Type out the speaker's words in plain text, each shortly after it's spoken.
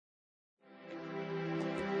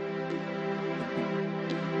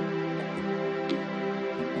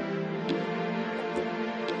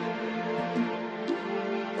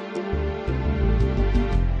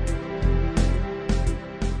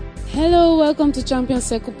Welcome to Champion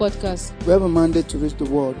Circle Podcast. We have a mandate to reach the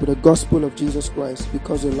world with the gospel of Jesus Christ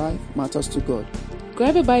because your life matters to God.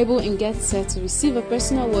 Grab a Bible and get set to receive a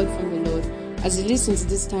personal word from the Lord as you listen to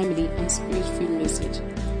this timely and spirit-filled message.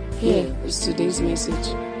 Here is today's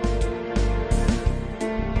message.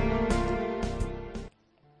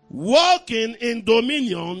 Walking in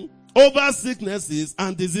dominion over sicknesses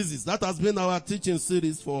and diseases. That has been our teaching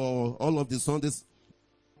series for all of the Sundays.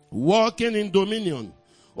 Walking in dominion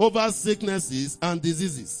over sicknesses and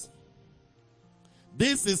diseases.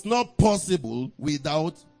 This is not possible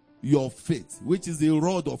without your faith, which is the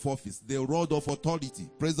rod of office, the rod of authority.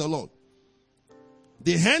 Praise the Lord.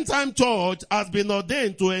 The end time church has been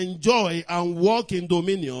ordained to enjoy and walk in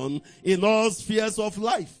dominion in all spheres of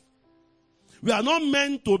life. We are not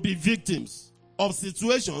meant to be victims of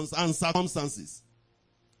situations and circumstances.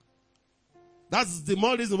 That's the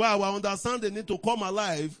more reason why our understanding need to come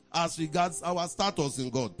alive as regards our status in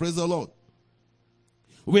God. Praise the Lord.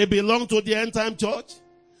 We belong to the end time church,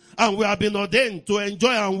 and we have been ordained to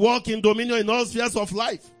enjoy and walk in dominion in all spheres of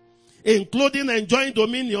life, including enjoying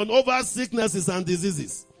dominion over sicknesses and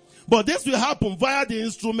diseases. But this will happen via the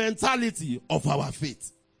instrumentality of our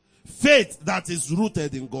faith. Faith that is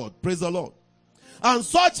rooted in God. Praise the Lord. And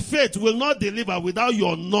such faith will not deliver without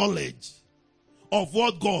your knowledge of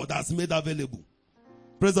what God has made available.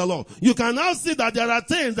 Praise the Lord. You can now see that there are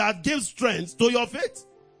things that give strength to your faith.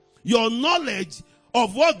 Your knowledge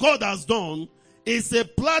of what God has done is a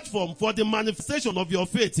platform for the manifestation of your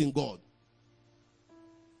faith in God.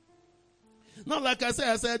 Now, like I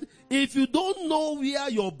said, if you don't know where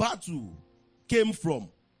your battle came from,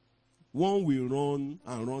 one will run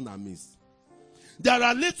and miss. There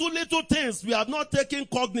are little things we have not taken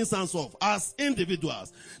cognizance of as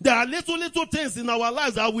individuals. There are little things in our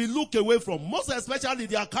lives that we look away from, most especially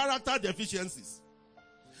their character deficiencies.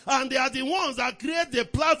 And they are the ones that create the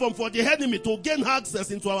platform for the enemy to gain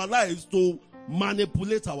access into our lives to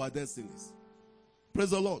manipulate our destinies.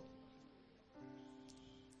 Praise the Lord.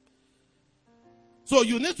 So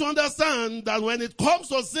you need to understand that when it comes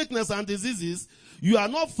to sickness and diseases, you are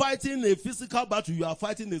not fighting a physical battle, you are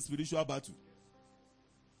fighting a spiritual battle.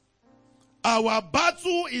 Our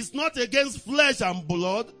battle is not against flesh and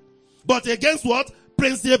blood, but against what?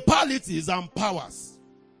 Principalities and powers.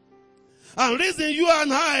 And reason you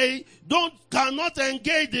and I cannot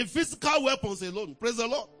engage the physical weapons alone. Praise the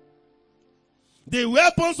Lord. The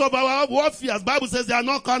weapons of our warfare, as the Bible says, they are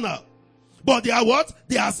not carnal. But they are what?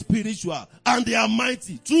 They are spiritual. And they are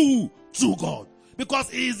mighty. Through God. Because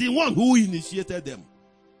He is the one who initiated them.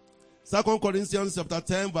 2 Corinthians chapter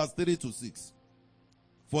 10 verse 3 to 6.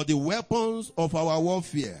 For the weapons of our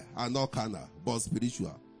warfare are not carnal, but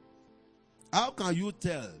spiritual. How can you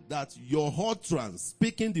tell that your utterance,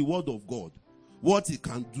 speaking the word of God, what it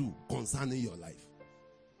can do concerning your life?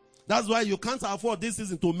 That's why you can't afford this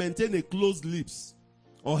season to maintain a closed lips,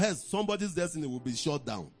 or else somebody's destiny will be shut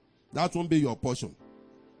down. That won't be your portion.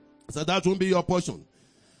 So that won't be your portion.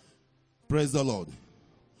 Praise the Lord.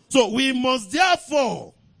 So we must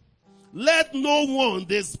therefore let no one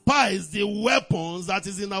despise the weapons that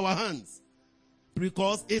is in our hands,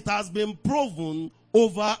 because it has been proven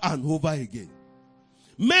over and over again.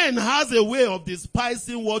 Men has a way of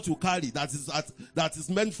despising what you carry that is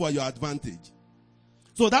meant for your advantage.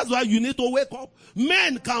 So that's why you need to wake up.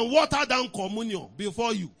 Men can water down communion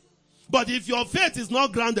before you. But if your faith is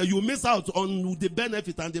not grounded, you miss out on the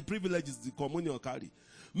benefit and the privileges the communion carry.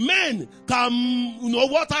 Men can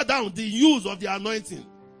water down the use of the anointing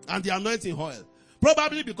and the anointing oil.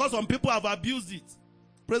 Probably because some people have abused it.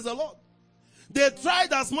 Praise the Lord. They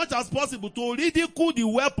tried as much as possible to ridicule the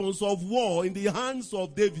weapons of war in the hands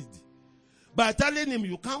of David by telling him,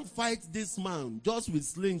 you can't fight this man just with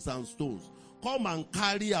slings and stones. Come and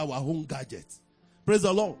carry our own gadget. Praise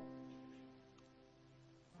the Lord.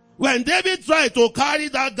 When David tried to carry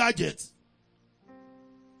that gadget,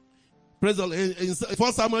 praise the Lord, in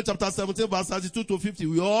 1 Samuel chapter 17 verse 32 to 50,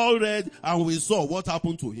 we all read and we saw what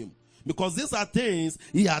happened to him. Because these are things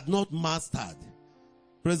he had not mastered.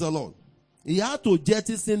 Praise the Lord. He had to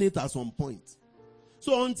jettison it at some point.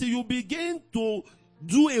 So until you begin to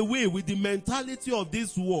do away with the mentality of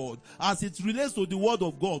this world as it relates to the word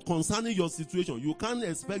of God concerning your situation, you can't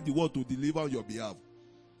expect the word to deliver on your behalf.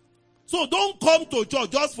 So don't come to church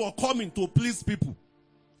just for coming to please people.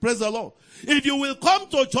 Praise the Lord. If you will come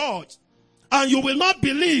to church and you will not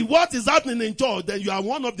believe what is happening in church, then you are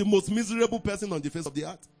one of the most miserable persons on the face of the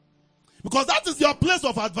earth. Because that is your place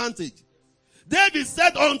of advantage. David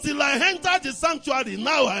said, until I entered the sanctuary,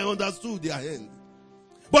 now I understood their end.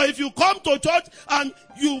 But if you come to church and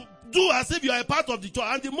you do as if you are a part of the church,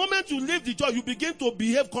 and the moment you leave the church, you begin to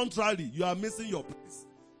behave contrary, you are missing your place.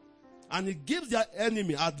 And it gives their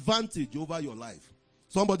enemy advantage over your life.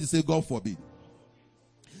 Somebody say, God forbid.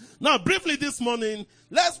 Now, briefly this morning,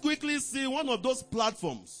 let's quickly see one of those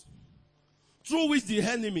platforms through which the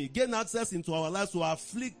enemy gain access into our lives to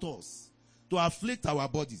afflict us, to afflict our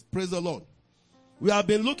bodies. Praise the Lord. We have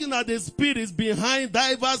been looking at the spirits behind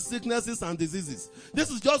diverse sicknesses and diseases.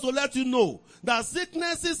 This is just to let you know that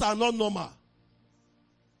sicknesses are not normal.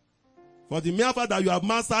 For the mere fact that you have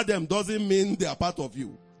mastered them doesn't mean they are part of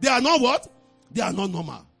you. They are not what? They are not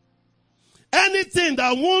normal. Anything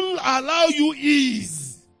that won't allow you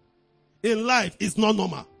ease in life is not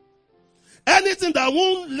normal. Anything that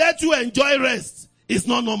won't let you enjoy rest is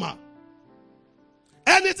not normal.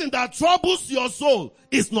 Anything that troubles your soul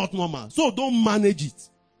is not normal. So don't manage it.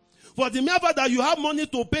 For the mere fact that you have money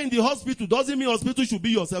to pay in the hospital doesn't mean hospital should be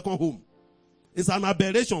your second home. It's an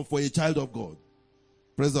aberration for a child of God.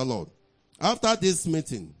 Praise the Lord. After this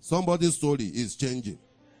meeting, somebody's story is changing.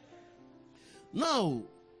 Now,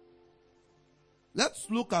 let's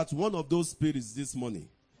look at one of those spirits this morning.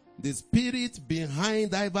 The spirit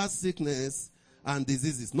behind diverse sickness and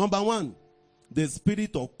diseases. Number one, the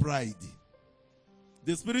spirit of pride.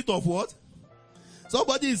 The spirit of what?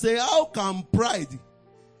 Somebody say, how can pride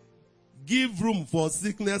give room for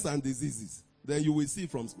sickness and diseases? Then you will see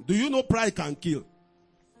from school. Do you know pride can kill?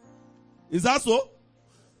 Is that so?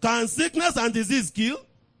 Can sickness and disease kill?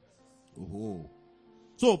 Oh.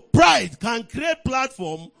 So pride can create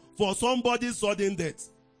platform for somebody's sudden death.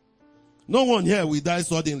 No one here will die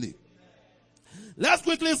suddenly. Let's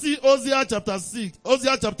quickly see Hosea chapter 6.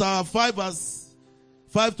 Hosea chapter 5 verse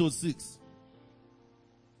 5 to 6.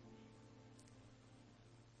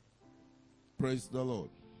 Praise the Lord.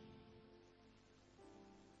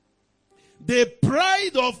 The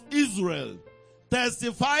pride of Israel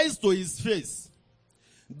testifies to his face.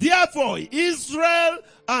 Therefore, Israel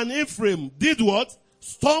and Ephraim did what?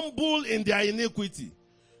 Stumble in their iniquity.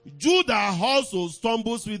 Judah also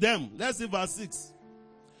stumbles with them. Let's see verse 6.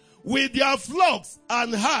 With their flocks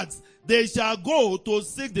and herds, they shall go to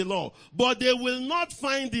seek the Lord, but they will not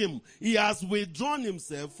find him. He has withdrawn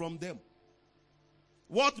himself from them.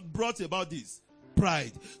 What brought about this?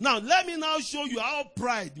 Pride. Now, let me now show you how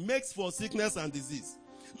pride makes for sickness and disease.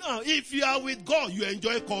 Now, if you are with God, you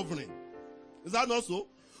enjoy covering. Is that not so?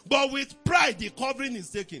 But with pride, the covering is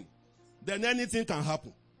taken. Then anything can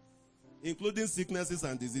happen, including sicknesses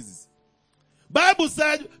and diseases. Bible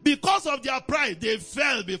said, because of their pride, they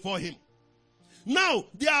fell before him. Now,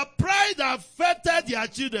 their pride affected their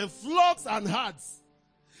children, flocks and herds.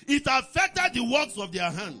 It affected the works of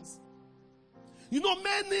their hands. You know,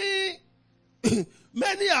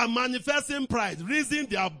 many are manifesting pride, reason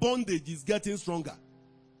their bondage is getting stronger.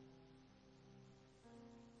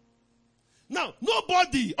 Now,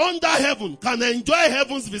 nobody under heaven can enjoy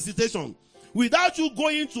heaven's visitation without you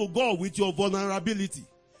going to God with your vulnerability.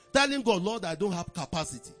 Telling God, Lord, I don't have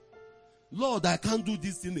capacity. Lord, I can't do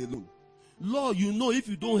this thing alone. Lord, you know if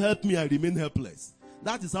you don't help me, I remain helpless.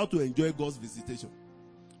 That is how to enjoy God's visitation.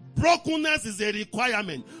 Brokenness is a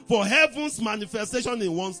requirement for heaven's manifestation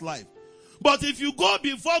in one's life. But if you go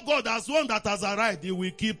before God as one that has arrived, he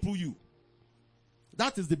will keep you.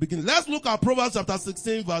 That is the beginning. Let's look at Proverbs chapter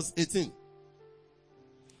 16 verse 18.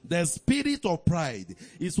 The spirit of pride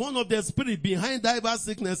is one of the spirits behind diverse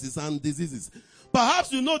sicknesses and diseases.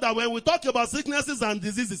 Perhaps you know that when we talk about sicknesses and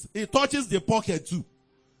diseases, it touches the pocket too.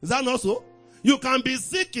 Is that not so? You can be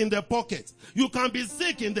sick in the pocket. You can be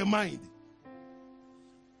sick in the mind.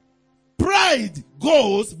 Pride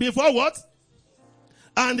goes before what?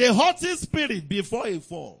 And a haughty spirit before a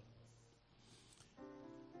fall.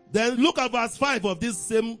 Then look at verse 5 of this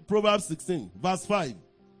same Proverbs 16. Verse 5.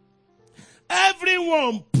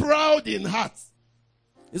 Everyone proud in heart.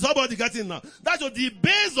 Is somebody getting now? That's what the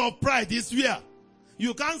base of pride is where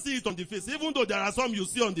you can't see it on the face. Even though there are some you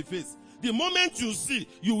see on the face. The moment you see,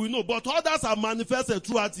 you will know. But others are manifested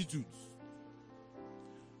through attitudes.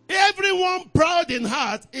 Everyone proud in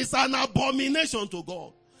heart is an abomination to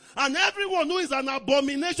God. And everyone who is an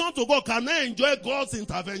abomination to God cannot enjoy God's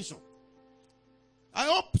intervention. I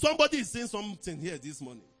hope somebody is saying something here this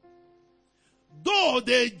morning. Though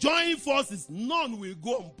they join forces, none will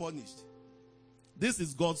go unpunished. This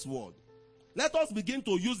is God's word. Let us begin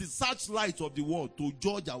to use the searchlight of the word to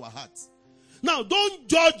judge our hearts. Now, don't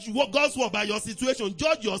judge God's word by your situation.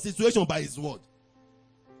 Judge your situation by his word.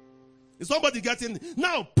 Is somebody getting it?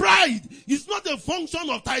 Now, pride is not a function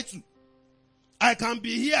of title. I can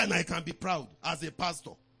be here and I can be proud as a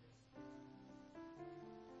pastor.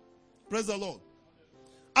 Praise the Lord.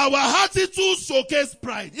 Our attitudes showcase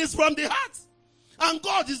pride. It's from the heart. And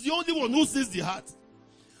God is the only one who sees the heart.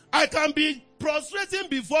 I can be prostrating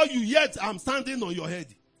before you, yet I'm standing on your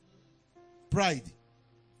head. pride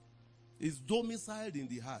is domiciled in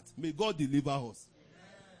the heart. May God deliver us.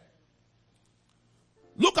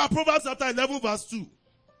 Look at Proverbs chapter 11 verse 2.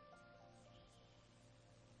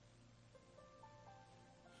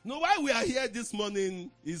 Now, why we are here this morning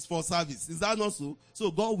is for service. Is that not so? So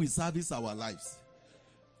God will service our lives.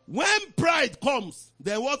 When pride comes,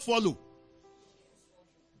 then what follow?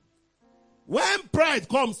 When pride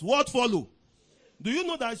comes, what follow? Do you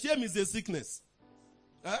know that shame is a sickness?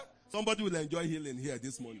 Somebody will enjoy healing here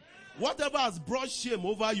this morning. Whatever has brought shame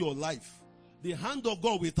over your life, the hand of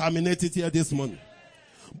God will terminate it here this morning.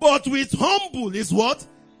 But with humble is what?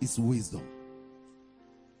 Is wisdom.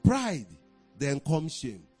 Pride, then comes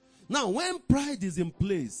shame. Now, when pride is in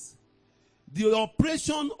place, the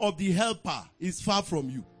operation of the helper is far from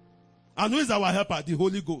you. And who is our helper? The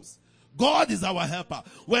Holy Ghost. God is our helper.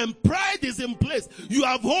 When pride is in place, you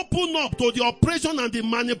have opened up to the operation and the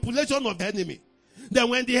manipulation of the enemy. Then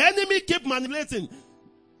when the enemy keep manipulating,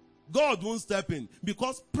 God won't step in,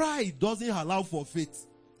 because pride doesn't allow for faith.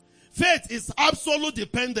 Faith is absolute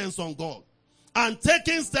dependence on God and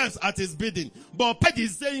taking steps at his bidding. But pride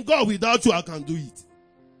is saying, God, without you, I can do it.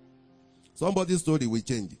 Somebody's story will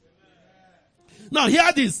change. Now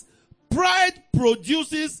hear this. Pride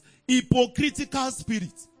produces hypocritical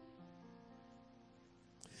spirit.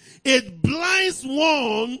 It blinds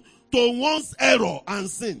one to one's error and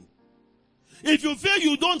sin. If you feel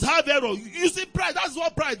you don't have error, you see pride, that's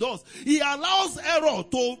what pride does. He allows error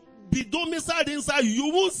to be domiciled inside you.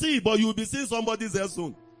 You won't see it, but you'll be seeing somebody's else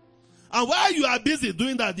soon. And while you are busy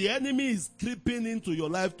doing that, the enemy is creeping into your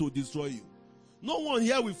life to destroy you. No one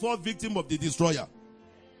here will fall victim of the destroyer.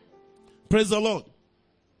 Praise the Lord.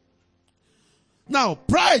 Now,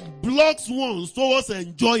 pride blocks one towards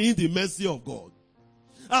enjoying the mercy of God.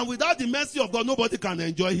 And without the mercy of God, nobody can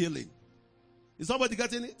enjoy healing. Is somebody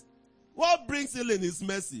getting it? What brings healing is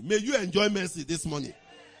mercy. May you enjoy mercy this morning.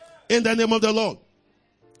 In the name of the Lord.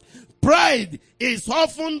 Pride is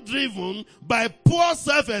often driven by poor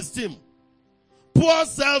self-esteem, poor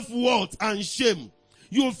self-worth, and shame.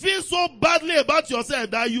 You feel so badly about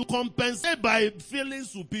yourself that you compensate by feeling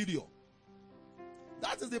superior.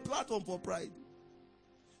 That is the platform for pride.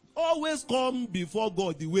 Always come before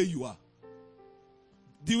God the way you are.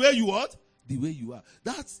 The way you what? The way you are.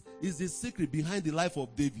 That is the secret behind the life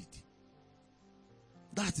of David.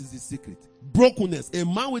 That is the secret. Brokenness. A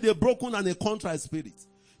man with a broken and a contrite spirit.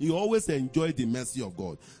 He always enjoy the mercy of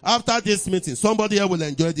God. After this meeting, somebody here will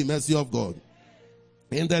enjoy the mercy of God.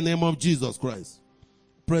 In the name of Jesus Christ.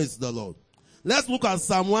 Praise the Lord. Let's look at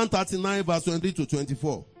Psalm 139 verse 23 to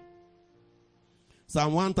 24.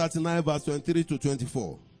 Psalm 139 verse 23 to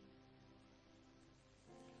 24.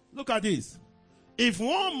 Look at this. If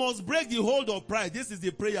one must break the hold of pride, this is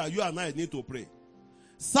the prayer you and I need to pray.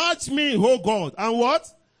 Search me, O God, and what?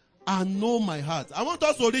 And know my heart. I want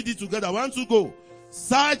us to read it together. 1, 2, go.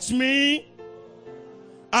 Search me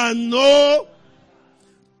and know.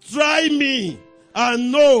 Try me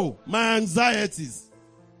and know my anxieties.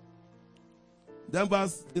 Then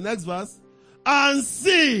the next verse. And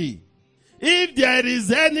see if there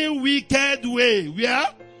is any wicked way.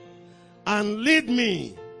 Where? And lead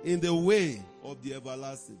me in the way of the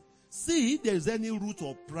everlasting. See if there is any root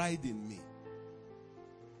of pride in me.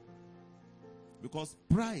 Because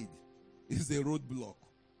pride is a roadblock.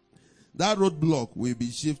 That roadblock will be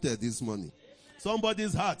shifted this morning.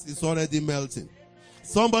 Somebody's heart is already melting.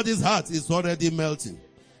 Somebody's heart is already melting.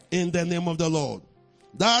 In the name of the Lord.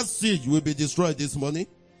 That siege will be destroyed this morning.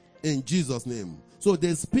 In Jesus' name. So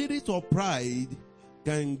the spirit of pride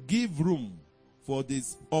can give room for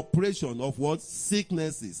this operation of what?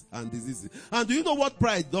 Sicknesses and diseases. And do you know what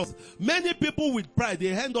pride does? Many people with pride, they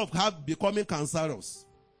end up becoming cancerous.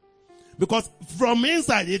 Because from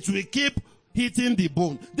inside, it will keep hitting the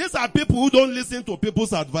bone. These are people who don't listen to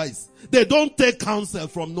people's advice. They don't take counsel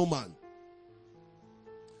from no man.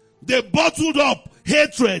 They bottled up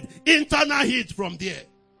hatred, internal heat from there.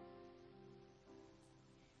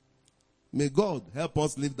 May God help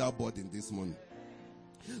us lift that burden this morning.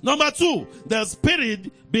 Number 2, the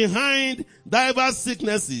spirit behind diverse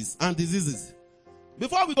sicknesses and diseases.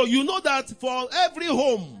 Before we go, you know that for every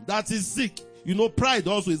home that is sick, you know pride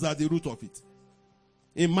also is at the root of it.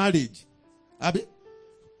 In marriage,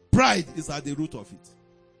 pride is at the root of it.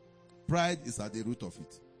 Pride is at the root of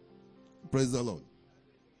it. Praise the Lord.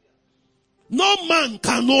 No man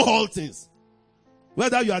can know all things.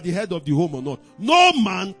 Whether you are the head of the home or not. No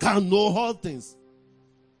man can know all things.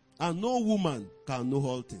 And no woman can know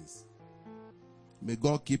all things. May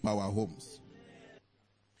God keep our homes.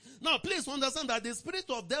 Now, please understand that the spirit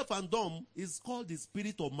of deaf and dumb is called the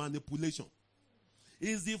spirit of manipulation.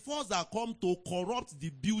 is the force that come to corrupt the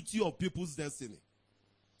beauty of people's destiny.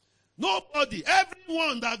 Nobody,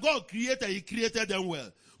 everyone that God created, he created them well.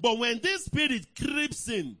 But when this spirit creeps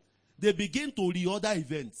in, they begin to reorder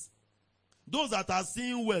events. Those that are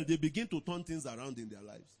seeing well, they begin to turn things around in their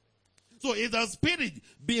lives. So it's the spirit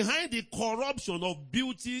behind the corruption of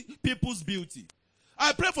beauty, people's beauty.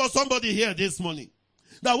 I pray for somebody here this morning,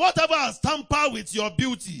 that whatever has tampered with your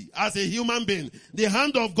beauty as a human being, the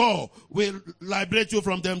hand of God will liberate you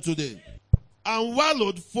from them today. And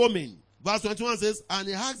wallowed foaming. Verse 21 says, and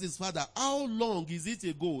he asked his father, how long is it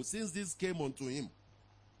ago since this came unto him?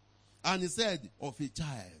 And he said, of a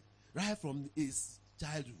child, right from his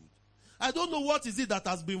childhood. I don't know what is it that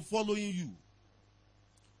has been following you.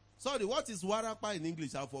 Sorry, what is warapa in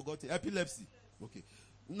English? I've forgotten. Epilepsy. Okay.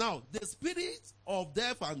 Now, the spirit of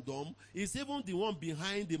deaf and dumb is even the one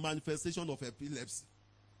behind the manifestation of epilepsy.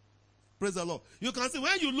 Praise the Lord. You can see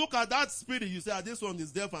when you look at that spirit, you say, this one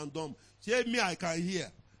is deaf and dumb. Say, me, I can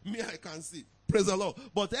hear. Me, I can see. Praise the Lord.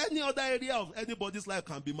 But any other area of anybody's life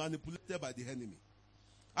can be manipulated by the enemy.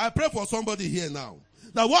 I pray for somebody here now,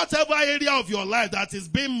 that whatever area of your life that is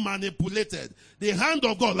being manipulated, the hand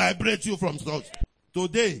of God liberates you from such.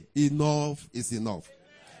 Today, enough is enough.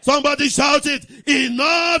 Somebody shout it.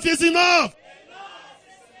 Enough is enough.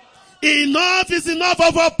 Enough is enough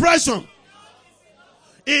of oppression.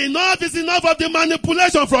 Enough is enough of the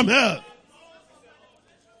manipulation from hell.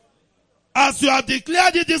 As you have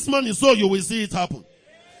declared it this morning, so you will see it happen.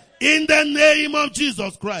 In the name of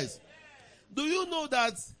Jesus Christ. Do you know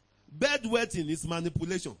that bedwetting is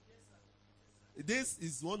manipulation? This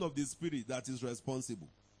is one of the spirits that is responsible.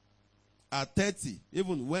 At 30,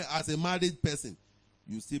 even when as a married person,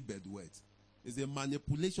 you see bedwet. It's a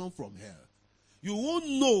manipulation from hell. You won't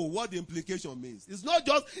know what the implication means. It's not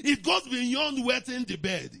just, it goes beyond wetting the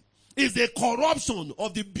bed. It's a corruption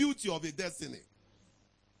of the beauty of a destiny.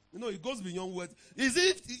 You know, it goes beyond wet. Is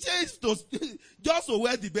it just to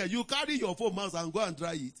wet the bed? You carry your 4 months and go and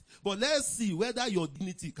dry it. But let's see whether your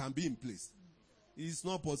dignity can be in place. It's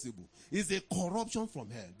not possible. It's a corruption from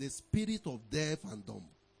hell. The spirit of deaf and dumb.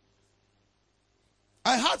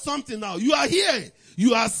 I heard something now. You are here.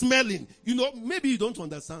 You are smelling. You know, maybe you don't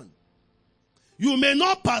understand. You may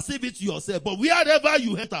not perceive it yourself, but wherever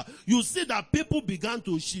you enter, you see that people began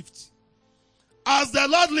to shift. As the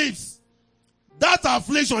Lord lives, that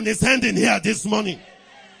affliction is ending here this morning.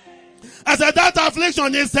 I said that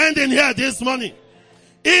affliction is ending here this morning.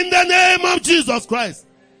 In the name of Jesus Christ.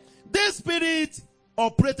 This spirit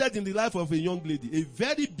operated in the life of a young lady, a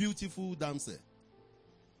very beautiful damsel.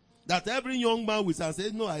 That every young man will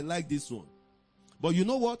say, no, I like this one. But you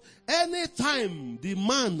know what? Anytime the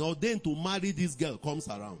man ordained to marry this girl comes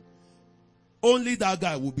around, only that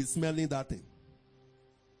guy will be smelling that thing.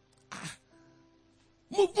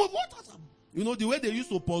 Move, what? You know, the way they used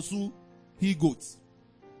to pursue he-goats.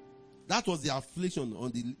 That was the affliction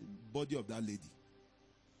on the body of that lady.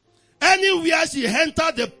 Anywhere she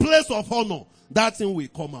entered the place of honor, that thing will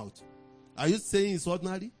come out. Are you saying it's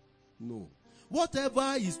ordinary? No.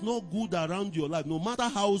 Whatever is not good around your life, no matter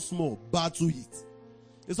how small, battle it.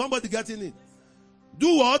 Is somebody getting it?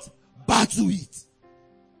 Do what? Battle it.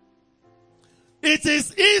 It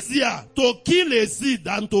is easier to kill a seed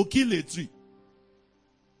than to kill a tree.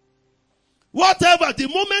 Whatever, the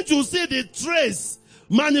moment you see the trace,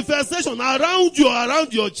 manifestation around you,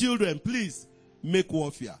 around your children, please make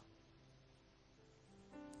warfare.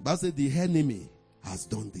 But say the enemy has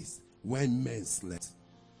done this when men slept.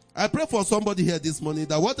 I pray for somebody here this morning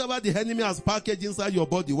that whatever the enemy has packaged inside your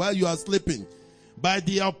body while you are sleeping, by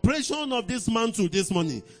the operation of this mantle this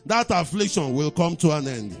morning, that affliction will come to an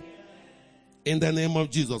end. In the name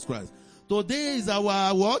of Jesus Christ. Today is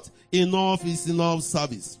our what? Enough is enough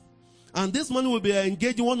service. And this morning we'll be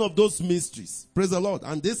engaging one of those mysteries. Praise the Lord.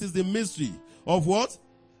 And this is the mystery of what?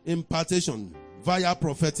 Impartation via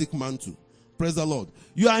prophetic mantle. Praise the Lord.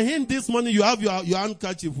 You are in this morning, you have your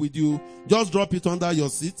handkerchief with you. Just drop it under your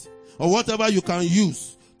seat. Or whatever you can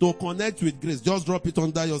use to connect with grace. Just drop it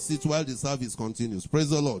under your seat while the service continues. Praise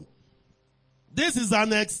the Lord. This is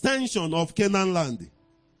an extension of Canaan land.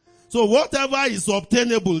 So whatever is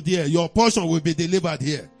obtainable there, your portion will be delivered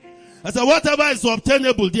here. I said, whatever is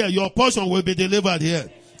obtainable there, your portion will be delivered here.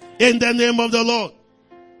 In the name of the Lord.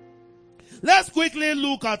 Let's quickly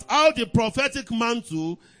look at how the prophetic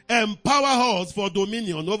mantle empower us for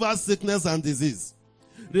dominion over sickness and disease.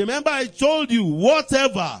 Remember, I told you,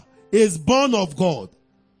 whatever is born of God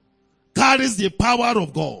carries the power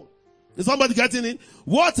of God. Is somebody getting it?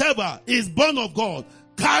 Whatever is born of God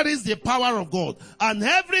carries the power of God. And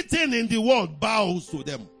everything in the world bows to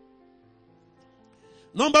them.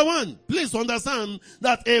 Number one, please understand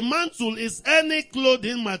that a mantle is any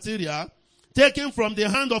clothing material taken from the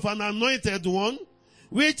hand of an anointed one,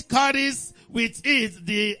 which carries with it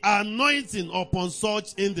the anointing upon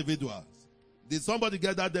such individuals. Did somebody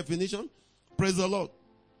get that definition? Praise the Lord.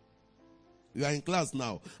 You are in class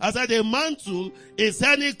now. I said a mantle is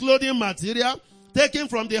any clothing material taken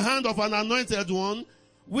from the hand of an anointed one,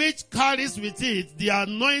 which carries with it the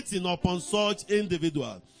anointing upon such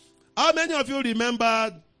individual. How many of you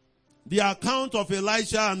remember the account of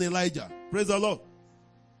Elisha and Elijah? Praise the Lord.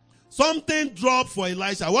 Something dropped for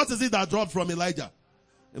Elisha. What is it that dropped from Elijah?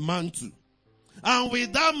 A mantle. And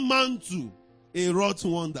with that mantle, he wrought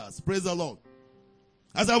wonders. Praise the Lord.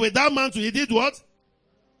 I said with that mantle, he did what?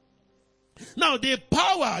 Now the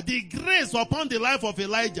power, the grace upon the life of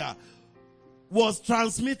Elijah was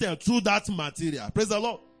transmitted through that material. Praise the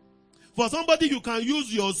Lord. For somebody, you can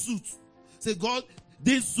use your suit. Say, God,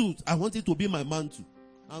 this suit, I want it to be my mantle.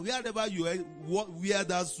 And wherever you wear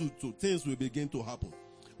that suit to, things will begin to happen.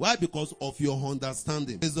 Why? Because of your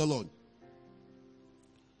understanding. Praise the Lord.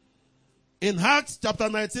 In Acts chapter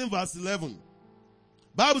 19 verse 11,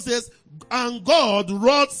 Bible says, and God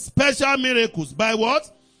wrought special miracles by what?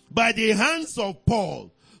 By the hands of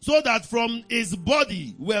Paul, so that from his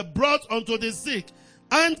body were brought unto the sick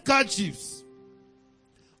handkerchiefs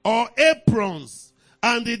or aprons,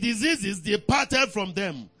 and the diseases departed from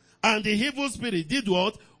them, and the evil spirit did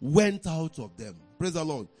what? Went out of them. Praise the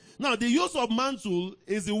Lord. Now, the use of mantle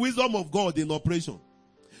is the wisdom of God in operation.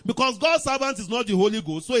 Because God's servant is not the Holy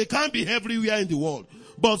Ghost, so he can't be everywhere in the world.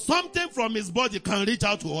 But something from his body can reach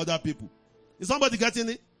out to other people. Is somebody getting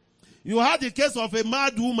it? You had the case of a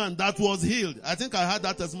mad woman that was healed. I think I had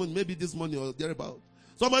that testimony maybe this morning or thereabout.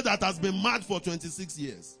 Somebody that has been mad for 26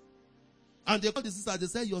 years. And they called the sister. They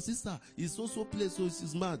said, your sister is so placed, so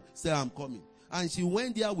she's mad. Say, I'm coming. And she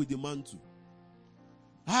went there with the mantle.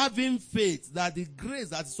 Having faith that the grace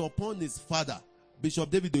that is upon his father, Bishop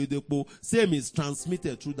David Oyedepo, same is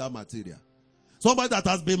transmitted through that material. Somebody that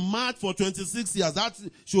has been mad for 26 years, that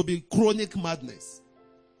should be chronic madness.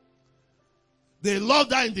 They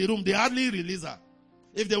locked her in the room. They hardly release her.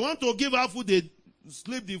 If they want to give her food, they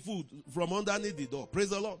slip the food from underneath the door. Praise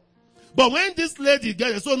the Lord. But when this lady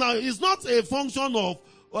gets it, so now it's not a function of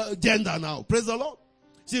gender now. Praise the Lord.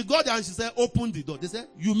 She got there and she said, open the door. They said,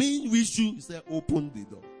 you mean we should? He said, open the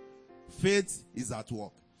door. Faith is at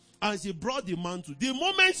work. And she brought the mantle. The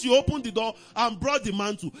moment she opened the door and brought the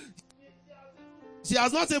mantle, she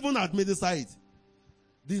has not even administered it.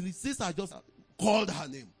 The sister just called her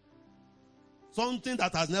name. Something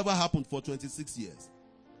that has never happened for 26 years.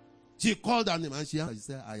 She called her name and she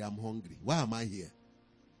said, I am hungry. Why am I here?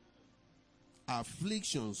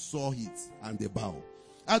 Affliction saw it and they bow.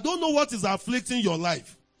 I don't know what is afflicting your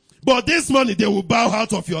life. But this morning they will bow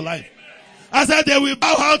out of your life. I said they will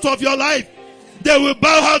bow out of your life. They will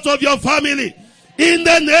bow out of your family. In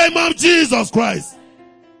the name of Jesus Christ.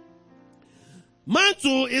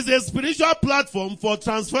 Mantle is a spiritual platform for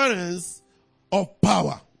transference of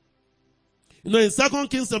power. You know, in 2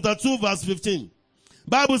 Kings chapter 2 verse 15,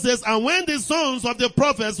 Bible says, and when the sons of the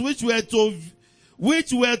prophets which were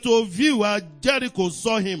to view at Jericho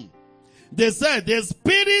saw him, they said, the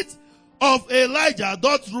spirit of Elijah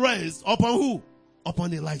doth rest upon who?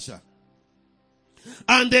 Upon Elisha.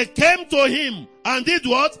 And they came to him and did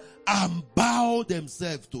what? And bowed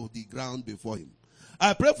themselves to the ground before him.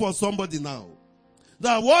 I pray for somebody now,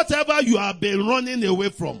 that whatever you have been running away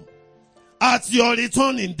from, at your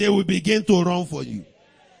returning, they will begin to run for you.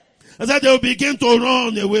 I said they will begin to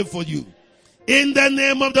run away for you. In the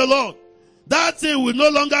name of the Lord. That thing will no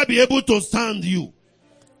longer be able to stand you.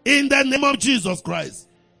 In the name of Jesus Christ.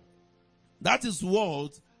 That is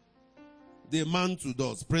what the mantle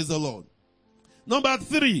does. Praise the Lord. Number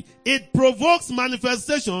 3, it provokes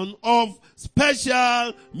manifestation of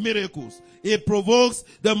special miracles. It provokes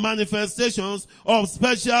the manifestations of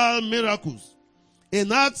special miracles. In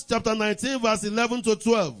Acts chapter 19 verse 11 to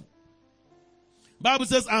 12. Bible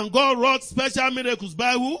says, and God wrought special miracles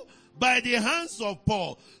by who? By the hands of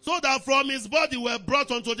Paul. So that from his body were brought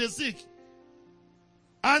unto the sick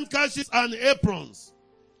handkerchiefs and aprons.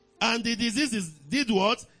 And the diseases did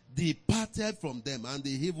what? Departed from them. And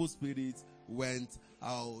the evil spirits went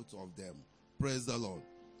out of them. Praise the Lord.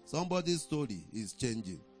 Somebody's story is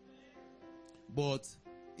changing. But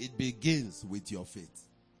it begins with your faith.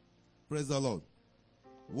 Praise the Lord.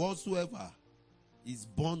 Whatsoever is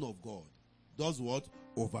born of God does what?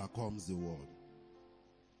 Overcomes the world.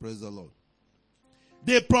 Praise the Lord.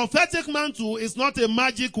 The prophetic mantle is not a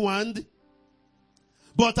magic wand,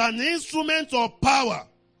 but an instrument of power,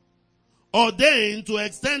 ordained to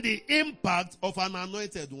extend the impact of an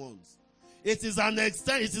anointed one. It is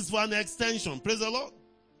for an extension. Praise the Lord.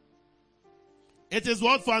 It is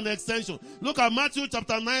what? For an extension. Look at Matthew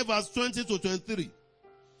chapter 9 verse 20 to 23.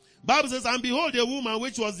 Bible says, and behold, a woman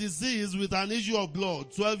which was diseased with an issue of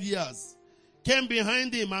blood 12 years came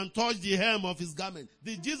behind him and touched the hem of his garment.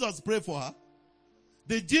 Did Jesus pray for her?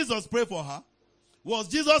 Did Jesus pray for her? Was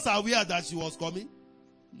Jesus aware that she was coming?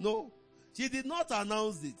 No. She did not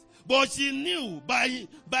announce it. But she knew by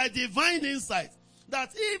divine insight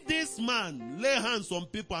that if this man lay hands on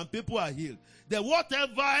people and people are healed, then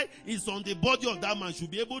whatever is on the body of that man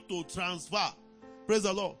should be able to transfer. Praise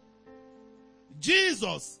the Lord.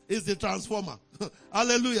 Jesus is the transformer.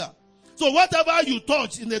 Hallelujah. So whatever you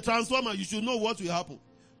touch in the transformer, you should know what will happen.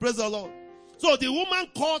 Praise the Lord. So the woman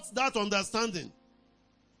caught that understanding.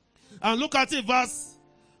 And look at it, verse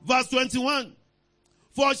 21.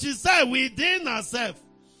 For she said within herself.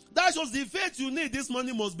 That shows the faith you need this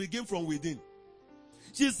morning must begin from within.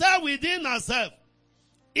 She said within herself,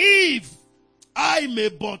 if I may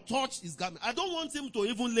but touch his garment. I don't want him to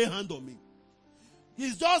even lay hand on me.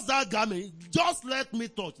 He's just that garment. Just let me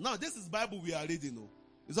touch. Now, this is Bible we are reading. No?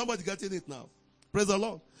 Is somebody getting it now? Praise the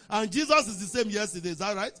Lord. And Jesus is the same yesterday. Is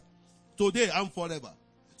that right? Today and forever.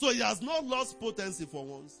 So he has not lost potency for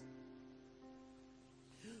once.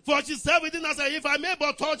 For she said within herself, if I may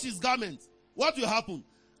but touch his garment, what will happen?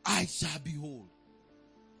 I shall be whole.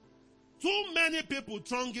 Too many people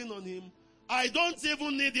thronging on him. I don't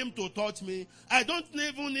even need him to touch me. I don't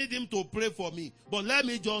even need him to pray for me. But let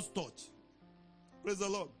me just touch. Praise the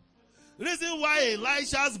Lord. Reason why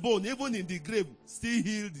Elisha's bone, even in the grave, still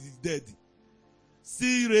healed the dead.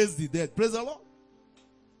 Still raised the dead. Praise the Lord.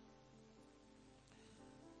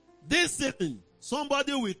 This thing,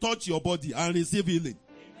 somebody will touch your body and receive healing.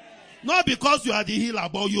 Amen. Not because you are the healer,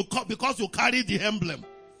 but because you carry the emblem.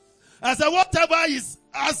 I said, whatever is,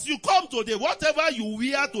 as you come today, whatever you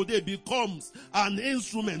wear today becomes an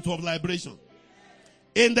instrument of liberation.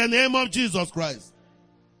 In the name of Jesus Christ.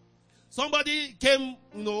 Somebody came,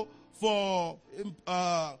 for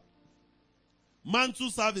mantle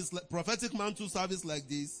service, prophetic mantle service like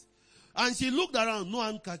this. And she looked around, no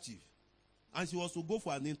handkerchief. And she was to go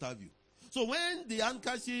for an interview. So when the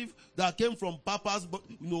handkerchief that came from Papa's,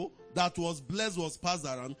 that was blessed was passed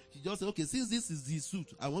around, she just said, okay, since this is the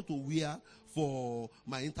suit I want to wear for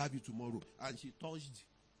my interview tomorrow. And she touched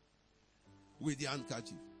with the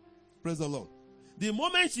handkerchief. Praise the Lord. The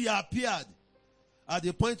moment she appeared at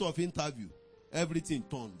the point of interview, everything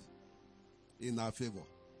turned in her favor.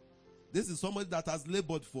 This is somebody that has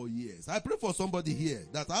labored for years. I pray for somebody here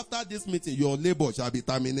that after this meeting, your labor shall be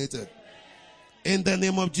terminated. In the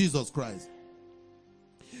name of Jesus Christ.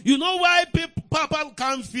 You know why Papa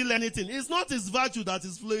can't feel anything? It's not his virtue that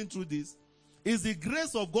is flowing through this. It's the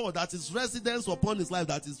grace of God that is residence upon his life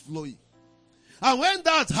that is flowing. And when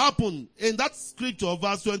that happened, in that scripture,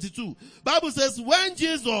 verse 22, Bible says, when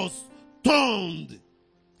Jesus turned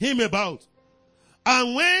him about,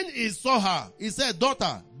 and when he saw her, he said,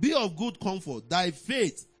 daughter, be of good comfort. Thy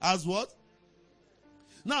faith has what?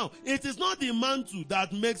 Now, it is not the mantle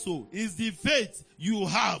that makes so. It's the faith you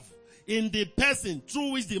have in the person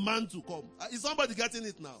through which the mantle come. Is somebody getting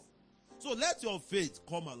it now? So let your faith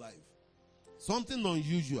come alive. Something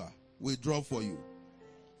unusual will drop for you.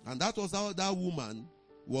 And that was how that woman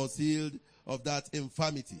was healed of that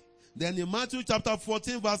infirmity. Then in Matthew chapter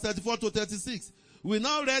 14 verse 34 to 36, we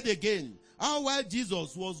now read again how while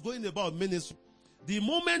Jesus was going about ministry, the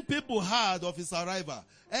moment people heard of his arrival,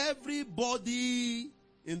 everybody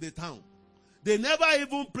in the town, they never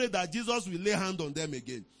even prayed that Jesus will lay hand on them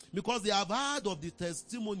again, because they have heard of the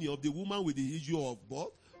testimony of the woman with the issue of blood.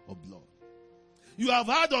 You have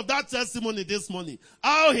heard of that testimony this morning,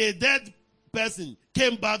 how a dead person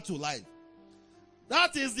came back to life.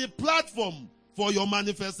 That is the platform for your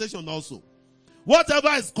manifestation also. Whatever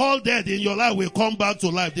is called dead in your life will come back to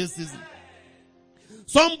life this season.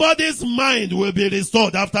 Somebody's mind will be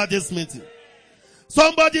restored after this meeting.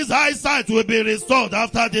 Somebody's eyesight will be restored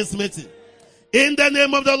after this meeting. In the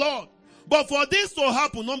name of the Lord. But for this to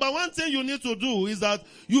happen, number one thing you need to do is that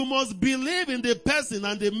you must believe in the person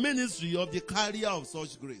and the ministry of the carrier of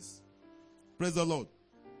such grace. Praise the Lord.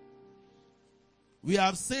 We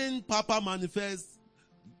have seen Papa manifest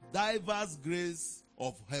diverse grace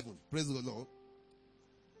of heaven. Praise the Lord.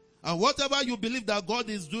 And whatever you believe that God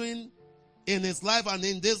is doing in his life and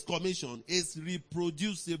in this commission is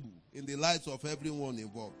reproducible in the lives of everyone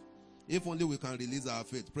involved. If only we can release our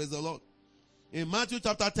faith. Praise the Lord. In Matthew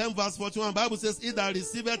chapter 10 verse 41, the Bible says, he that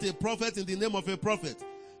receiveth a prophet in the name of a prophet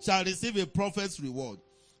shall receive a prophet's reward.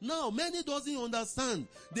 Now, many doesn't understand.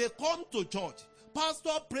 They come to church.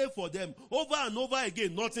 Pastor pray for them. Over and over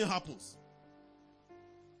again, nothing happens.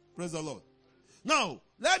 Praise the Lord. Now,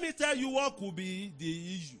 let me tell you what could be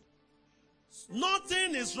the issue.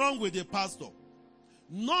 Nothing is wrong with the pastor.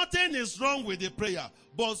 Nothing is wrong with the prayer.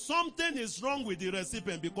 But something is wrong with the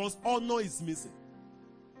recipient because honor is missing.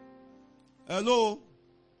 Hello?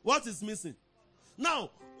 What is missing? Now,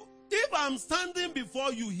 if I'm standing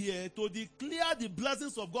before you here to declare the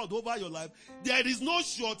blessings of God over your life, there is no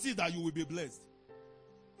surety that you will be blessed.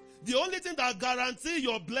 The only thing that guarantees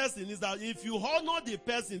your blessing is that if you honor the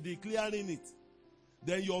person declaring it,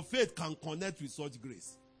 then your faith can connect with such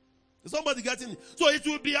grace. Is somebody getting it? So it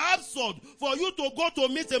will be absurd for you to go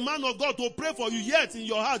to meet a man of God to pray for you, yet in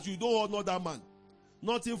your heart you don't honor that man.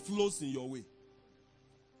 Nothing flows in your way.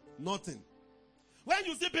 Nothing. When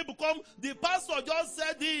you see people come, the pastor just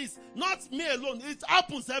said this, not me alone. It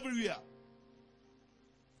happens everywhere.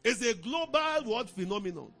 It's a global world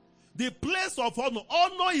phenomenon. The place of honor.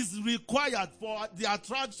 Honor is required for the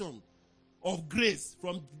attraction of grace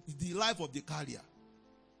from the life of the carrier.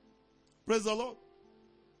 Praise the Lord.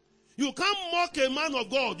 You can't mock a man of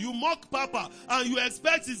God. You mock Papa and you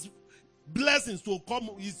expect his blessings to come.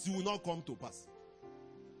 It will not come to pass.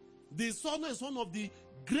 This honor is one of the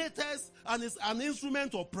greatest and is an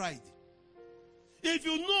instrument of pride. If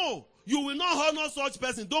you know you will not honor such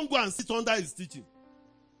person, don't go and sit under his teaching.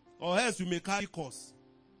 Or else you may carry curse.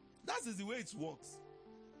 That is the way it works.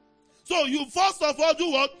 So you first of all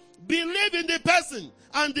do what? Believe in the person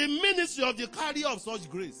and the ministry of the carrier of such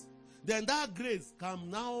grace. Then that grace can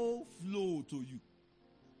now flow to you.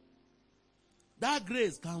 That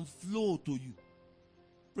grace can flow to you.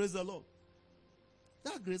 Praise the Lord.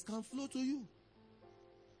 That grace can flow to you.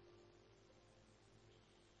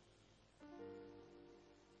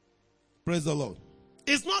 Praise the Lord.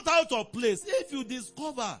 It's not out of place if you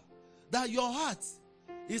discover that your heart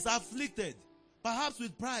is afflicted, perhaps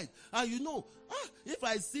with pride, and you know, if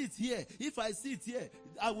I sit here,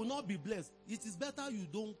 I will not be blessed. It is better you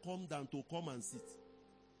don't come than to come and sit.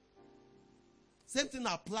 Same thing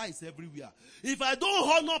applies everywhere. If I don't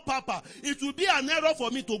honor Papa, it will be an error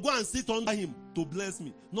for me to go and sit under him to bless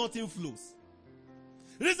me. Nothing flows.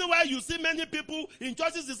 Reason why you see many people in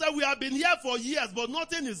churches, they say, we have been here for years, but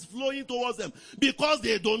nothing is flowing towards them because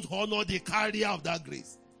they don't honor the carrier of that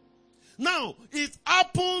grace. Now, it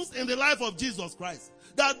happens in the life of Jesus Christ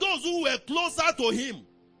that those who were closer to him,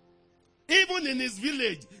 even in his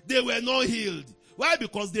village, they were not healed. Why?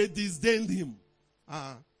 Because they disdained him.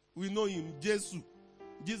 We know him,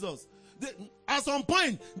 Jesus. At some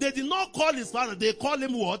point, they did not call his father. They call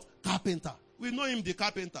him what? Carpenter. We know him, the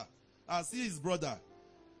carpenter. I see his brother.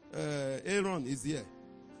 Aaron is here.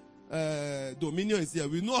 Dominion is here.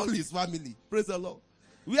 We know all his family. Praise the Lord.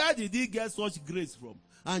 Where did he get such grace from?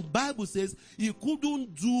 And Bible says he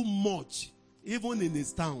couldn't do much even in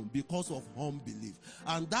his town because of unbelief.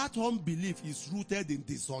 And that unbelief is rooted in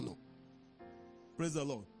dishonor. Praise the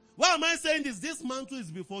Lord. Why am I saying this? This mantle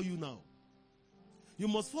is before you now. You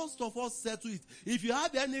must first of all settle it. If you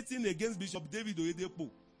have anything against Bishop David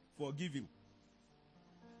Oyedepo, forgive him.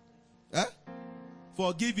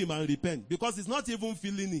 Forgive him and repent. Because he's not even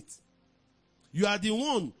feeling it. You are the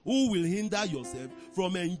one who will hinder yourself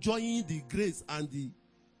from enjoying the grace and the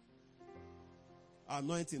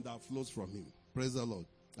anointing that flows from him. Praise the Lord.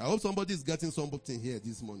 I hope somebody is getting something here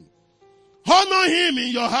this morning. Honor him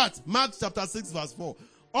in your heart. Mark chapter 6 verse 4.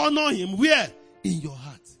 Honor him where? In your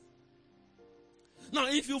heart. Now,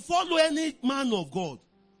 if you follow any man of God,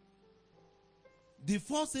 the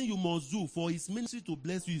first thing you must do for his ministry to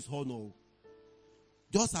bless you is honor.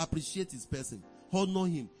 Just appreciate his person. Honor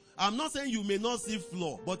him. I'm not saying you may not see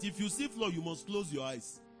flaw, but if you see flaw, you must close your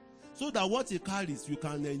eyes. So that what he carries, you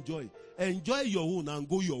can enjoy. Enjoy your own and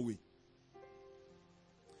go your way.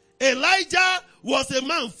 Elijah was a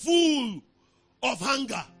man full of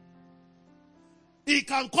hunger. He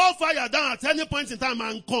can call fire down at any point in time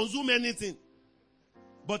and consume anything.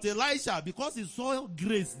 But Elisha, because he saw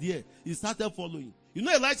grace there, he started following. You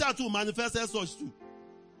know, Elisha too manifested such too.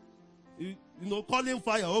 Calling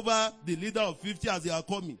fire over the leader of 50 as they are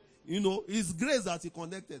coming. It's grace that he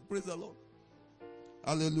connected. Praise the Lord.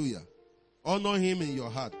 Hallelujah. Honor him in your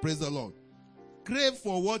heart. Praise the Lord. Crave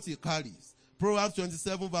for what he carries. Proverbs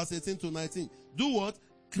 27 verse 18 to 19. Do what?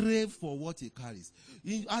 Crave for what he carries.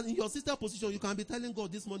 In your sister position, you can be telling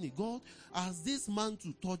God this morning, God, as this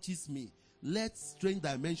mantle touches me, let strange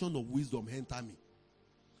dimension of wisdom enter me.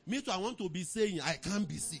 Me too, I want to be saying, I can't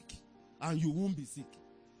be sick. And you won't be sick.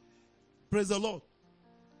 Praise the Lord.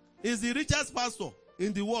 He's the richest pastor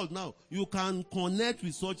in the world now. You can connect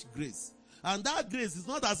with such grace. And that grace is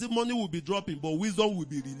not as if money will be dropping, but wisdom will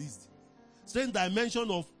be released. Strange dimension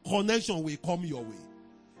of connection will come your way.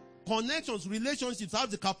 Connections, relationships have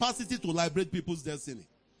the capacity to liberate people's destiny.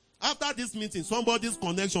 After this meeting, somebody's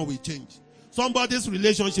connection will change. Somebody's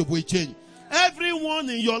relationship will change. Everyone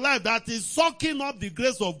in your life that is sucking up the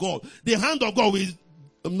grace of God, the hand of God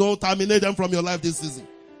will terminate them from your life this season.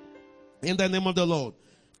 In the name of the Lord.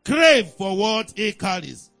 Crave for what he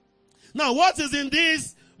carries. Now, what is in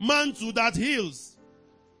this mantle that heals?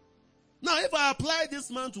 Now, if I apply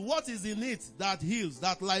this mantle, what is in it that heals,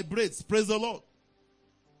 that liberates? Praise the Lord.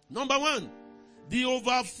 Number one, the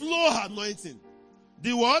overflow anointing.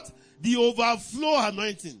 The what? The overflow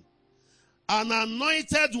anointing. An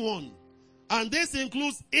anointed one. And this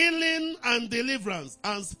includes healing and deliverance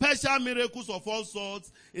and special miracles of all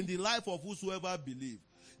sorts in the life of whosoever believe.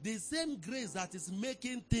 The same grace that is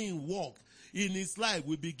making things work in his life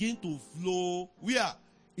will begin to flow where?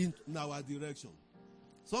 In our direction.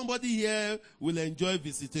 Somebody here will enjoy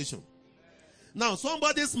visitation. Now,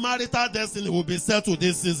 somebody's marital destiny will be settled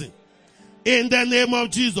this season. In the name of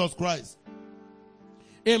Jesus Christ.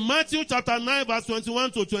 In Matthew chapter 9 verse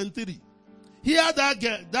 21 to 23. Here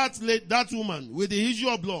that woman with the issue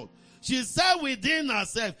of blood. She said within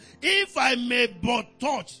herself, if I may but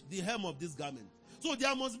touch the hem of this garment. So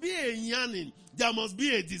there must be a yearning. There must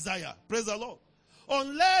be a desire. Praise the Lord.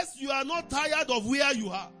 Unless you are not tired of where you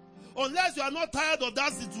are. Unless you are not tired of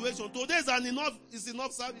that situation. Today is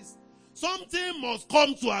enough service. Something must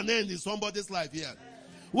come to an end in somebody's life here.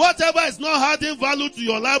 Whatever is not adding value to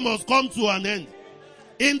your life must come to an end.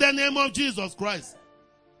 In the name of Jesus Christ.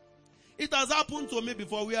 It has happened to me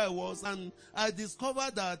before where I was, and I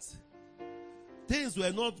discovered that things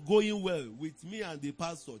were not going well with me and the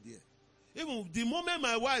pastor there. Even the moment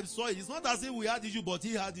my wife saw it, it's not as if we had issue, but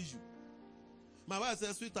he had issue. My wife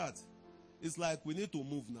said, sweetheart, it's like we need to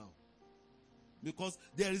move now. Because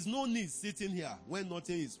there is no need sitting here when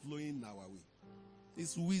nothing is flowing our way.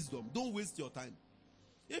 It's wisdom. Don't waste your time.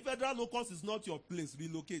 If Federal Locust is not your place,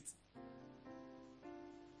 relocate.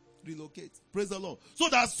 Relocate. Praise the Lord. So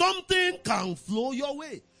that something can flow your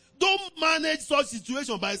way. Don't manage such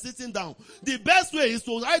situation by sitting down. The best way is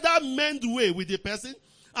to either mend way with the person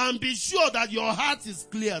and be sure that your heart is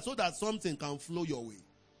clear so that something can flow your way.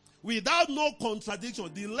 Without no contradiction,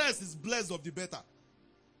 the less is blessed of the better.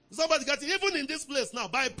 Somebody getting, even in this place now,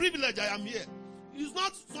 by privilege I am here. It's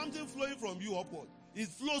not something flowing from you upward. It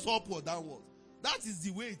flows upward, downward. That is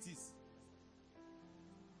the way it is.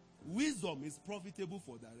 Wisdom is profitable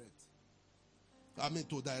for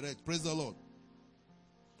to direct. Praise the Lord.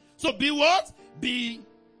 So be what? Be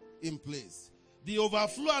in place. The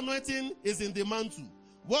overflow anointing is in the mantle.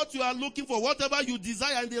 What you are looking for, whatever you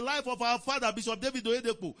desire in the life of our father, Bishop David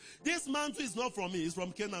Oyedepo, this mantle is not from me, it's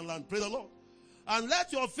from Canaan land. Praise the Lord. And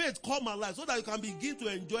let your faith come alive so that you can begin to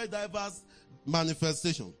enjoy diverse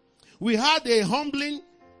manifestation. We had a humbling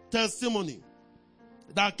testimony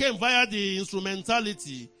that came via the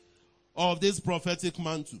instrumentality of this prophetic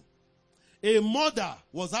mantle. A mother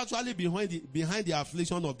was actually behind the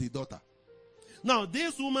affliction of the daughter. Now,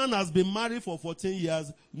 this woman has been married for 14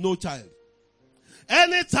 years, no child.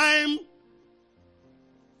 Anytime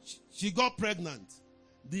she got pregnant,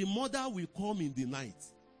 the mother will come in the night.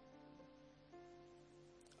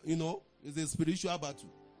 You know, it's a spiritual battle.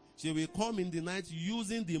 She will come in the night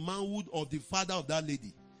using the manhood of the father of that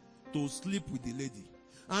lady to sleep with the lady.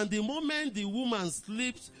 And the moment the woman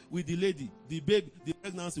sleeps with the lady, the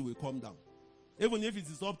pregnancy will come down. Even if it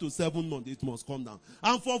is up to 7 months, it must come down.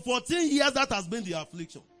 And for 14 years, that has been the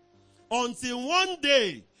affliction. Until one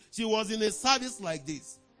day, she was in a service like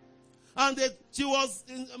this. And there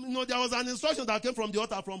was an instruction that came from the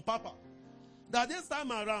altar from Papa. That this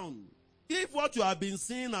time around, if what you have been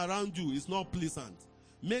seeing around you is not pleasant,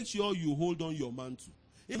 make sure you hold on your mantle.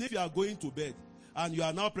 Even if you are going to bed and you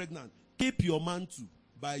are now pregnant, keep your mantle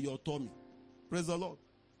by your tummy. Praise the Lord.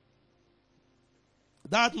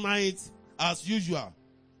 That night, as usual,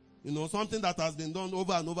 something that has been done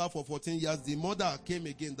over and over for 14 years, the mother came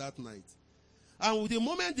again that night. And the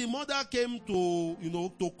moment the mother came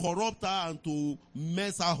to corrupt her and to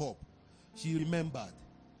mess her up, she remembered,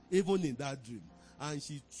 even in that dream. And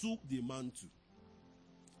she took the mantle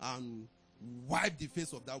and wiped the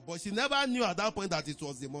face of that. But she never knew at that point that it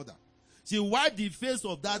was the mother. She wiped the face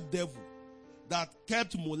of that devil that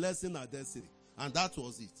kept molesting her destiny. And that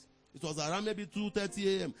was it. It was around maybe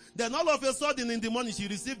 2:30 a.m. Then all of a sudden in the morning, she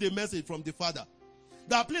received a message from the father.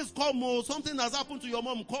 That please come, something has happened to your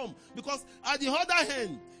mom, come. Because at the other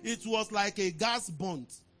hand, it was like a gas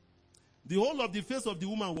burnt. The whole of the face of the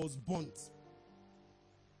woman was burnt.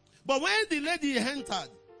 But when the lady entered,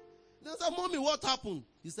 they said, Mommy, what happened?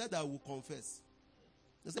 He said, I will confess.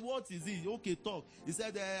 They said, what is it? Okay, talk. He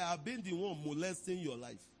said, I've been the one molesting your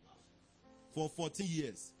life for 14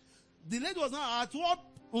 years. the lady was now at what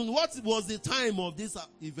was the time of this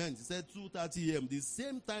event? He said 2:30 a.m. The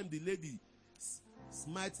same time the lady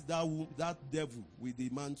smite that devil with the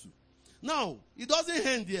mantle. Now, it doesn't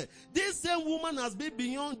end here. This same woman has been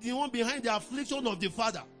beyond the one behind the affliction of the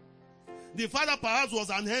father. The father perhaps was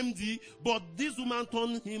an MD, but this woman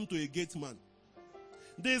turned him to a gate man.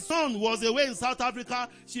 The son was away in South Africa.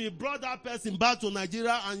 She brought that person back to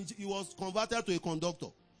Nigeria and he was converted to a conductor.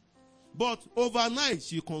 But overnight,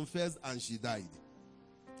 she confessed and she died.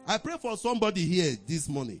 I pray for somebody here this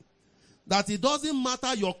morning that it doesn't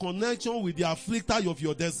matter your connection with the afflictor of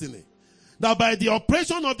your destiny. That by the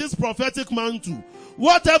operation of this prophetic mantle,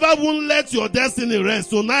 whatever won't let your destiny rest,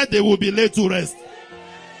 tonight they will be laid to rest.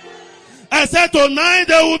 I said tonight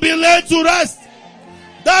they will be laid to rest.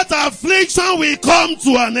 That affliction will come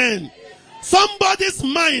to an end. Somebody's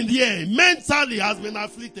mind here mentally has been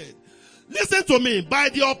afflicted. Listen to me. By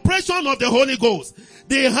the operation of the Holy Ghost,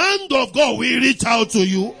 the hand of God will reach out to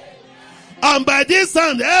you. And by this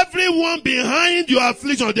hand, everyone behind your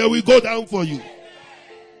affliction, they will go down for you.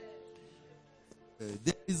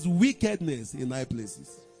 There is wickedness in high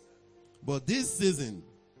places. But this season,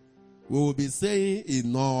 we will be saying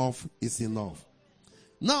enough is enough.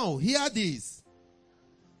 Now, hear this.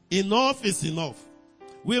 Enough is enough.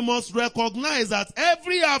 We must recognize that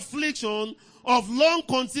every affliction of long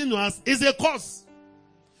continuance is a curse.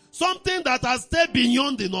 Something that has stayed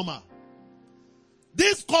beyond the normal.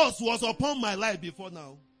 This curse was upon my life before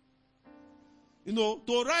now.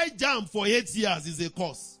 To write JAMB for 8 years is a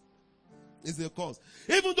curse. It's a curse.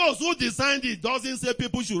 Even those who designed it doesn't say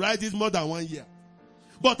people should write it more than 1 year.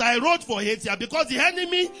 But I wrote for 8 years because the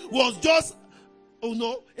enemy was just,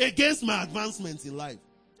 against my advancement in life.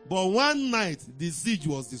 But one night, the siege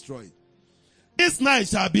was destroyed. This night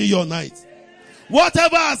shall be your night.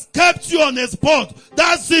 Whatever has kept you on a spot,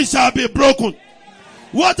 that siege shall be broken.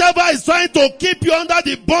 Whatever is trying to keep you under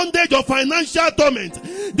the bondage of financial torment,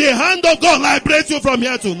 the hand of God liberates you from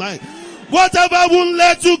here tonight. Whatever won't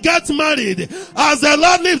let you get married, as the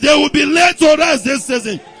Lord lives, they will be laid to rest this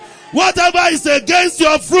season. Whatever is against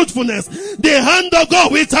your fruitfulness, the hand of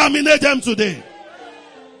God will terminate them today.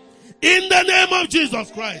 In the name of Jesus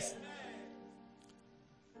Christ.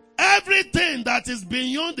 Everything that is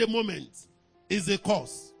beyond the moment is a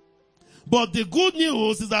curse. But the good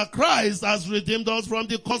news is that Christ has redeemed us from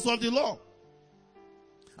the curse of the law.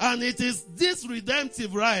 And it is this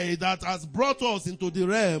redemptive right that has brought us into the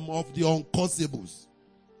realm of the uncursables.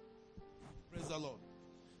 Praise the Lord.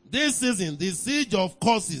 This season, the siege of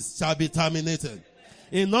curses shall be terminated.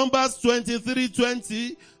 In Numbers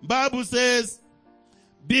 23:20, Bible says,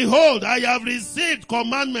 behold, I have received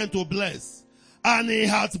commandment to bless, and he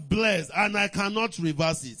hath blessed, and I cannot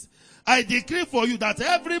reverse it. I decree for you that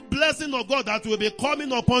every blessing of God that will be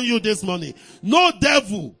coming upon you this morning, no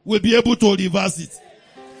devil will be able to reverse it.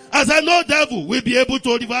 As I know, devil will be able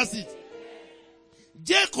to reverse it.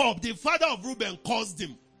 Jacob, the father of Reuben, cursed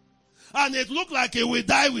him. And it looked like he will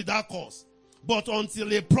die with that curse. But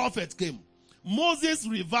until a prophet came, Moses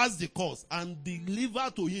reversed the curse and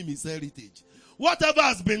delivered to him his heritage. Whatever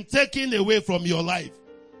has been taken away from your life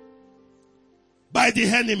by the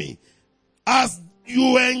enemy, as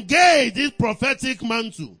you engage this prophetic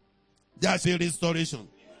mantle, there shall be restoration.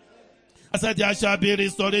 I said there shall be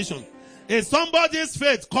restoration. Is somebody's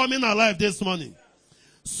faith coming alive this morning?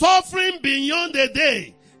 Suffering beyond a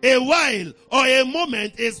day, a while, or a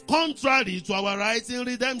moment is contrary to our rights in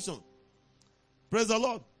redemption. Praise the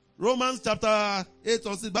Lord. Romans chapter 8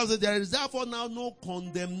 or 6, Bible says, there is therefore now no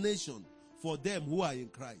condemnation for them who are in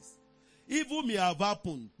Christ. Evil may have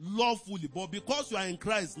happened lawfully, but because you are in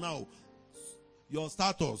Christ now, your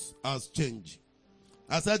status has changed.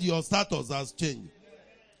 I said your status has changed.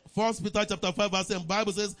 1 Peter chapter 5 verse 10,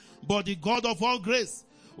 Bible says, but the God of all grace,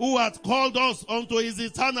 who hath called us unto his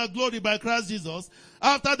eternal glory by Christ Jesus,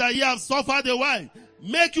 after that ye have suffered a while,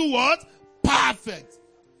 make you what? Perfect.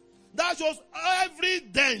 That shows every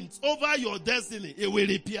dent over your destiny, it will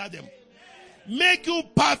repair them. Make you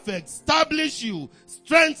perfect, establish you,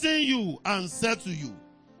 strengthen you, and settle you.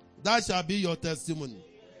 That shall be your testimony.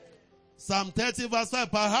 Psalm 30 verse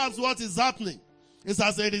 5, perhaps what is happening is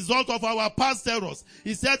as a result of our past errors.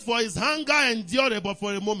 He said, for his hunger endurable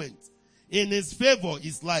for a moment. In his favor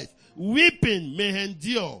is life. Weeping may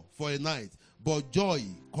endure for a night, but joy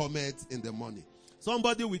cometh in the morning.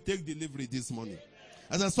 Somebody will take delivery this morning.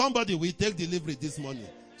 I said, somebody will take delivery this morning.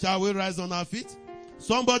 Shall we rise on our feet?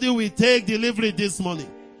 Somebody will take delivery this morning.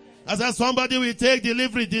 I said, somebody will take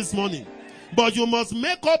delivery this morning. But you must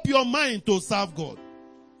make up your mind to serve God.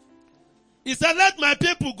 He said, let my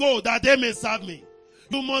people go that they may serve me.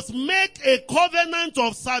 You must make a covenant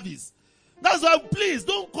of service. That's why, please,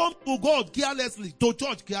 don't come to God carelessly, to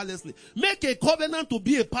church carelessly. Make a covenant to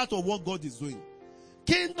be a part of what God is doing.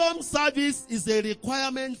 Kingdom service is a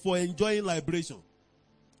requirement for enjoying liberation.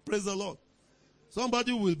 Praise the Lord.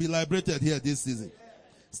 Somebody will be liberated here this season.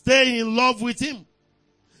 Stay in love with Him.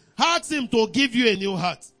 Ask Him to give you a new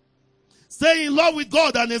heart. Stay in love with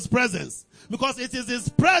God and His presence. Because it is His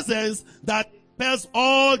presence that expels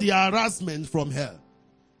all the harassment from hell.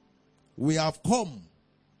 We have come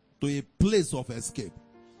to a place of escape.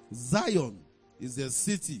 Zion is a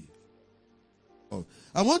city.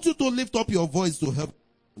 I want you to lift up your voice to help.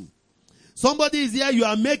 Somebody is here, you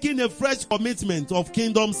are making a fresh commitment of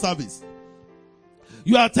kingdom service.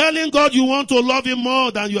 You are telling God you want to love Him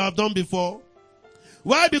more than you have done before.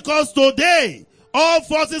 Why? Because today, all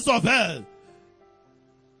forces of hell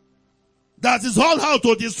that is all out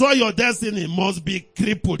to destroy your destiny must be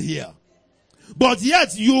crippled here. But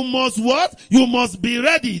yet you must what? You must be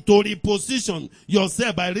ready to reposition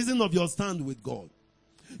yourself by reason of your stand with God.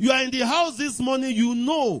 You are in the house this morning, you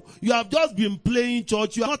know you have just been playing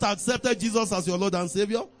church. You have not accepted Jesus as your Lord and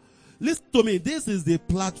Savior. Listen to me, this is the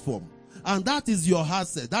platform. And that is your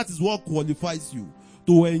asset. That is what qualifies you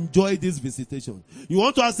to enjoy this visitation. You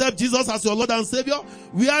want to accept Jesus as your Lord and Savior?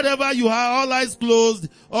 Wherever you are, all eyes closed,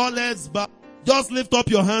 all heads back, just lift up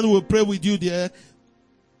your hand, we'll pray with you there.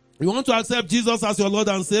 You want to accept Jesus as your Lord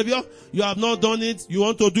and Savior? You have not done it. You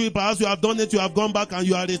want to do it. Perhaps you have done it. You have gone back and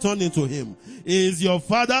you are returning to Him. He is your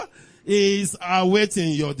Father. He is awaiting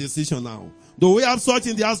your decision now. Though we have such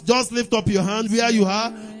in the house, just lift up your hand where you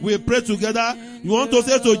are. We pray together. You want to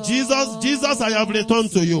say to Jesus, Jesus, I have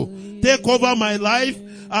returned to you. Take over my life.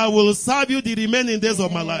 I will serve you the remaining days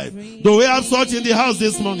of my life. Though we have such in the house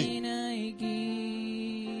this morning.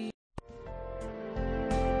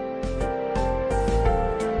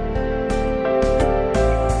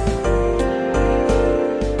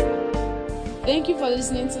 Thank you for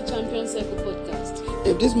listening to Champion Circle Podcast.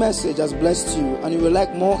 If this message has blessed you and you would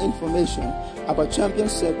like more information about Champion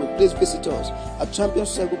Circle, please visit us at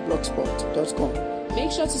championscircleblogspot.com.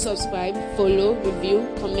 Make sure to subscribe, follow, review,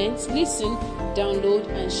 comment, listen, download,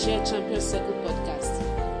 and share Champion Circle Podcast.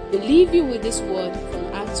 We leave you with this word from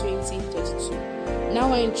Acts 20:32.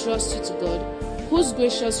 Now I entrust you to God, whose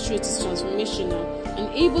gracious truth is transformational and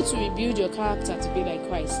able to rebuild your character to be like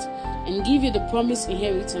Christ, and give you the promised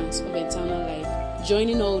inheritance of eternal life,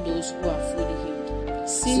 joining all those who are fully healed.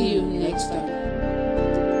 See you next time.